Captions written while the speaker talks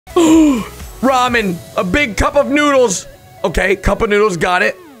Ramen. A big cup of noodles. Okay, cup of noodles. Got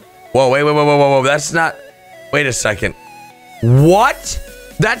it. Whoa, whoa. That's not... Wait a second. What?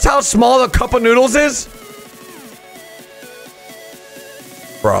 That's how small the cup of noodles is?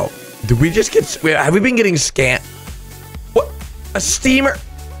 Bro, did we just get... Wait, have we been getting scammed? What? A steamer?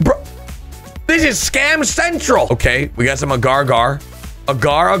 Bro, this is scam central. Okay, we got some agar-agar.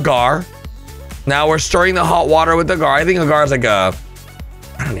 Agar-agar. Now we're stirring the hot water with agar. I think agar is like a...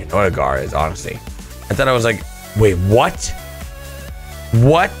 I don't even know what agar is, honestly. I thought I was like... Wait, what?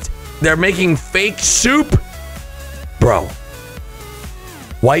 What? They're making fake soup? Bro.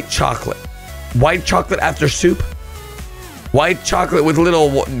 White chocolate. White chocolate after soup? White chocolate with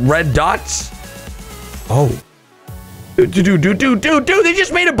little red dots? Oh. Dude, they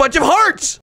just made a bunch of hearts!